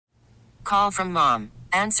Call from mom.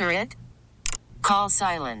 Answer it. Call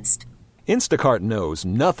silenced. Instacart knows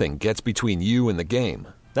nothing gets between you and the game.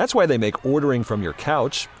 That's why they make ordering from your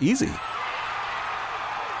couch easy.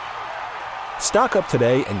 Stock up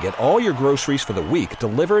today and get all your groceries for the week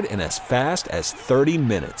delivered in as fast as 30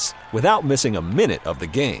 minutes without missing a minute of the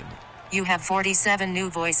game. You have 47 new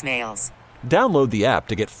voicemails. Download the app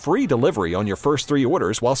to get free delivery on your first 3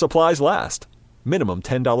 orders while supplies last. Minimum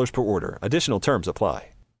 $10 per order. Additional terms apply.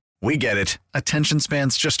 We get it. Attention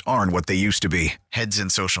spans just aren't what they used to be. Heads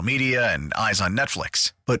in social media and eyes on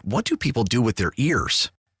Netflix. But what do people do with their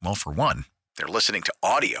ears? Well, for one, they're listening to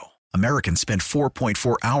audio. Americans spend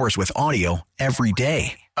 4.4 hours with audio every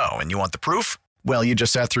day. Oh, and you want the proof? Well, you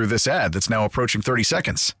just sat through this ad that's now approaching 30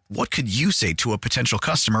 seconds. What could you say to a potential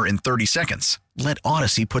customer in 30 seconds? Let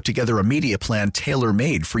Odyssey put together a media plan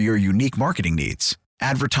tailor-made for your unique marketing needs.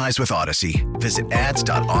 Advertise with Odyssey. Visit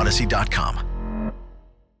ads.odyssey.com.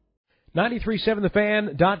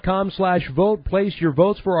 937thefan.com/vote. Place your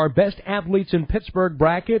votes for our best athletes in Pittsburgh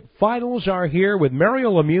bracket. Finals are here with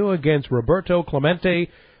Mario Lemieux against Roberto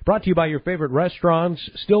Clemente. Brought to you by your favorite restaurants,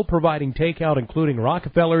 still providing takeout, including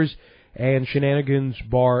Rockefeller's and Shenanigans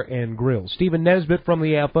Bar and Grill. Stephen Nesbitt from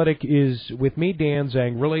The Athletic is with me, Dan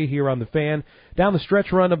Zangrilli, here on The Fan. Down the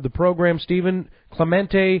stretch run of the program, Stephen,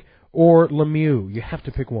 Clemente or Lemieux? You have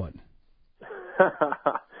to pick one.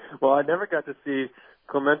 Well, I never got to see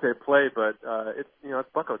Clemente play, but it's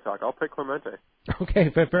Bucco talk. I'll pick Clemente. Okay,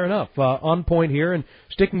 fair enough. On point here, and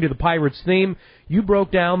sticking to the Pirates theme, you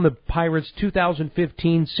broke down the Pirates'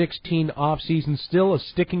 2015-16 offseason, still a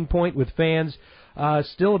sticking point with fans,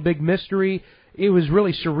 still a big mystery. It was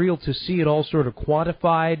really surreal to see it all sort of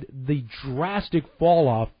quantified. The drastic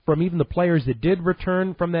fall-off from even the players that did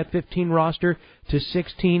return from that 15 roster to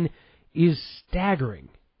 16 is staggering.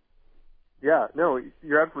 Yeah, no,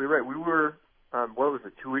 you're absolutely right. We were,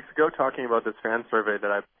 2 weeks ago, talking about this fan survey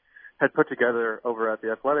that I had put together over at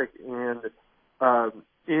The Athletic, and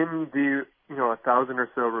in the 1,000 or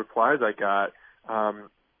so replies I got,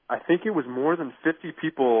 I think it was more than 50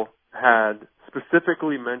 people had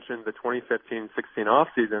specifically mentioned the 2015-16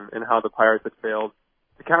 offseason and how the Pirates had failed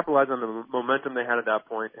to capitalize on the momentum they had at that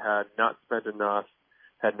point, had not spent enough,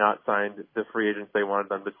 had not signed the free agents they wanted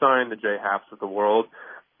them to sign, the Jay Happs of the world.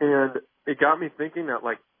 And it got me thinking that,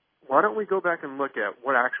 why don't we go back and look at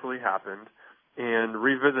what actually happened and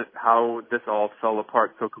revisit how this all fell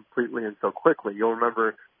apart so completely and so quickly. You'll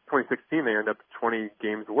remember 2016, they ended up 20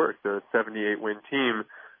 games worse, a 78-win team.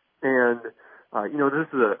 And, this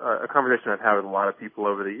is a conversation I've had with a lot of people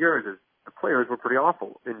over the years, is the players were pretty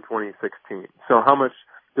awful in 2016. So how much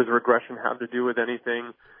does regression have to do with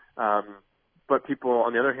anything? But people,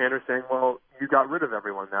 on the other hand, are saying, well, you got rid of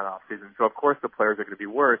everyone that offseason, so of course the players are going to be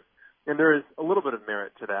worse. And there is a little bit of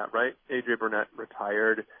merit to that, right? A.J. Burnett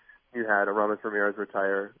retired. You had Aramis Ramirez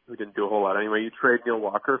retire, who didn't do a whole lot anyway. You trade Neil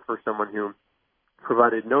Walker for someone who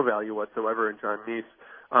provided no value whatsoever in John Meese.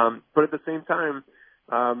 But at the same time,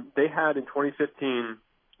 they had in 2015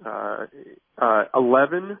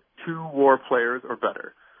 11 two-WAR players or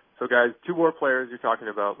better. So, guys, two-WAR players, you're talking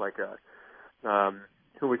about who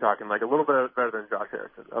are we talking? Like a little bit better than Josh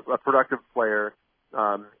Harrison, a productive player,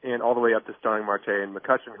 and all the way up to Starling Marte and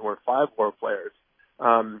McCutcheon, who are 5-WAR players.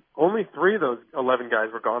 Only 3 of those 11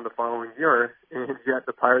 guys were gone the following year, and yet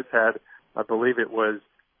the Pirates had, I believe it was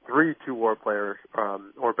 3 two-WAR players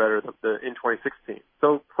or better in 2016.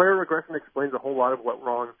 So player regression explains a whole lot of what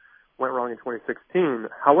went wrong in 2016.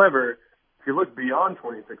 However, if you look beyond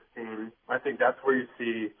 2016, I think that's where you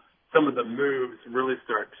see some of the moves really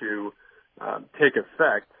start to take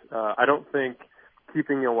effect. I don't think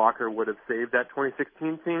keeping Neil Walker would have saved that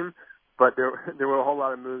 2016 team, but there were a whole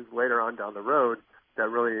lot of moves later on down the road that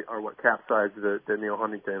really are what capsized the Neil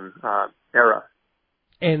Huntington era.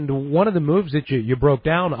 And one of the moves that you broke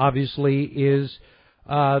down, obviously, is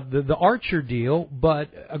the Archer deal, but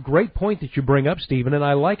a great point that you bring up, Stephen, and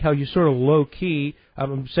I like how you sort of low-key,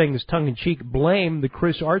 I'm saying this tongue-in-cheek, blame the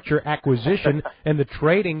Chris Archer acquisition and the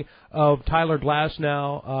trading of Tyler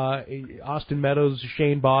Glasnow, Austin Meadows,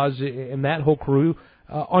 Shane Boz, and that whole crew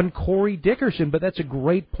on Corey Dickerson. But that's a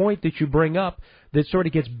great point that you bring up that sort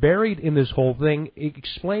of gets buried in this whole thing.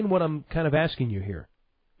 Explain what I'm kind of asking you here.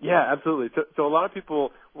 Yeah, absolutely. So a lot of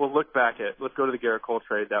people will look back at, let's go to the Garrett Cole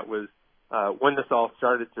trade. That was when this all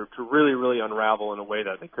started to really, really unravel in a way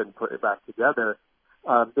that they couldn't put it back together.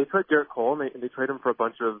 They trade Garrett Cole, and they trade him for a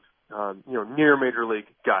bunch of near major league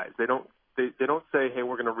guys. They don't say, hey,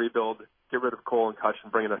 we're going to rebuild, get rid of Cole and Kutch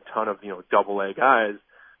and bring in a ton of double A guys.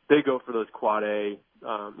 They go for those quad A,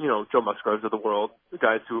 Joe Musgroves of the world, the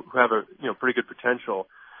guys who have a pretty good potential.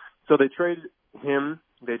 So they trade him.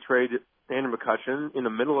 They trade Andrew McCutchen. In the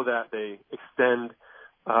middle of that, they extend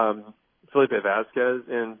Felipe Vasquez,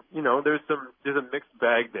 and there's a mixed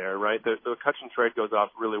bag there, right? The McCutchen trade goes off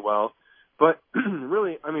really well, but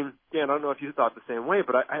really, I mean, Dan, I don't know if you thought the same way,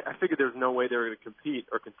 but I figured there's no way they were going to compete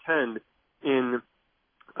or contend in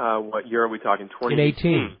what year are we talking?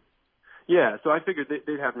 2018. Yeah, so I figured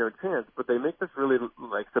they'd have no chance, but they make this really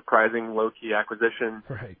surprising low-key acquisition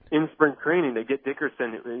in spring training. They get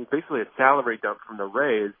Dickerson, basically a salary dump from the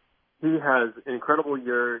Rays. He has an incredible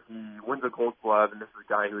year. He wins a Gold Glove, and this is a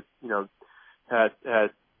guy who had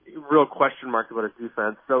real question marks about his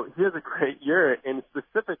defense. So he has a great year, and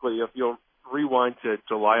specifically, if you'll rewind to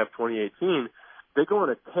July of 2018, they go on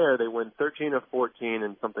a tear. They win 13 of 14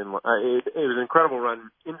 and something. It was an incredible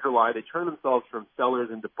run in July. They turn themselves from sellers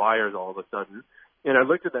into buyers all of a sudden. And I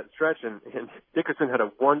looked at that stretch, and Dickerson had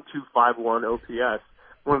a 1.251 OPS,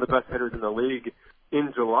 one of the best hitters in the league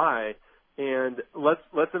in July. And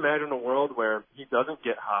let's imagine a world where he doesn't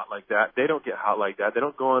get hot like that. They don't get hot like that. They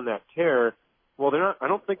don't go on that tear. Well, they're not. I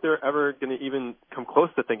don't think they're ever going to even come close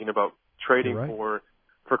to thinking about trading for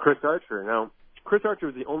Chris Archer. Now, Chris Archer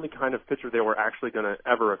was the only kind of pitcher they were actually going to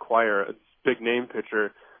ever acquire, a big-name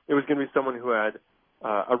pitcher. It was going to be someone who had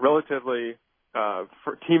a relatively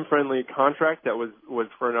team-friendly contract that was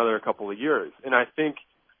for another couple of years. And I think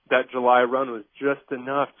that July run was just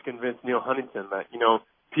enough to convince Neil Huntington that,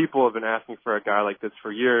 people have been asking for a guy like this for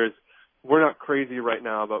years. We're not crazy right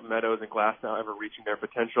now about Meadows and Glasnow ever reaching their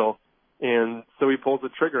potential. And so he pulls the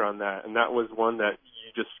trigger on that, and that was one that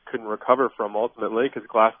you just couldn't recover from ultimately because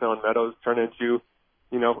Glasnow and Meadows turn into,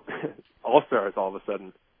 all-stars all of a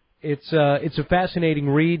sudden. It's a fascinating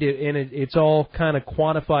read, and it's all kind of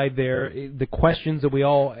quantified there. The questions that we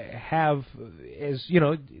all have as,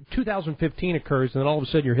 2015 occurs, and then all of a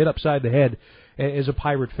sudden you're hit upside the head as a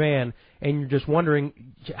Pirate fan, and you're just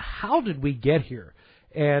wondering, how did we get here?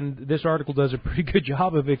 And this article does a pretty good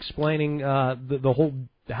job of explaining the whole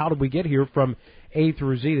how did we get here from A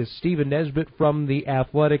through Z. This is Stephen Nesbitt from The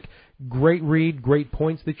Athletic. Great read, great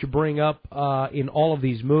points that you bring up in all of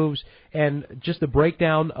these moves, and just the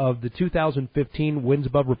breakdown of the 2015 wins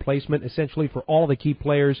above replacement, essentially for all the key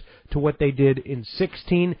players to what they did in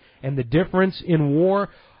 16, and the difference in WAR.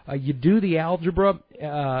 You do the algebra,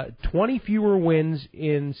 20 fewer wins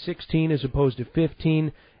in 16 as opposed to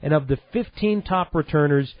 15, and of the 15 top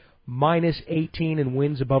returners, minus 18 in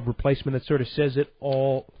wins above replacement. That sort of says it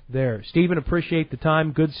all there. Stephen, appreciate the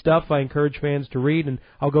time. Good stuff. I encourage fans to read, and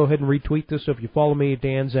I'll go ahead and retweet this. So if you follow me at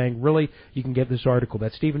Dan Zang, really, you can get this article.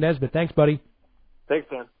 That's Stephen Nesbitt. Thanks, buddy. Thanks,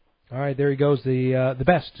 Dan. All right, there he goes, the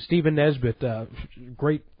best, Stephen Nesbitt.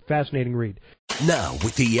 Great, fascinating read. Now,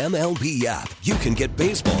 with the MLB app, you can get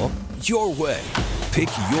baseball your way. Pick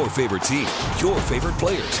your favorite team, your favorite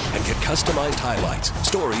players, and get customized highlights,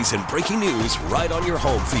 stories, and breaking news right on your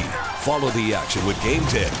home feed. Follow the action with Game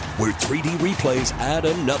Day, where 3D replays add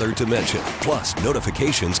another dimension. Plus,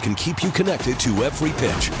 notifications can keep you connected to every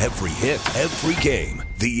pitch, every hit, every game.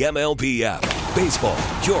 The MLB app. Baseball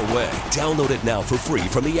your way. Download it now for free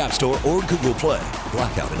from the App Store or Google Play.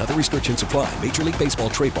 Blackout and other restrictions apply. Major League Baseball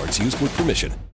trademarks used with permission.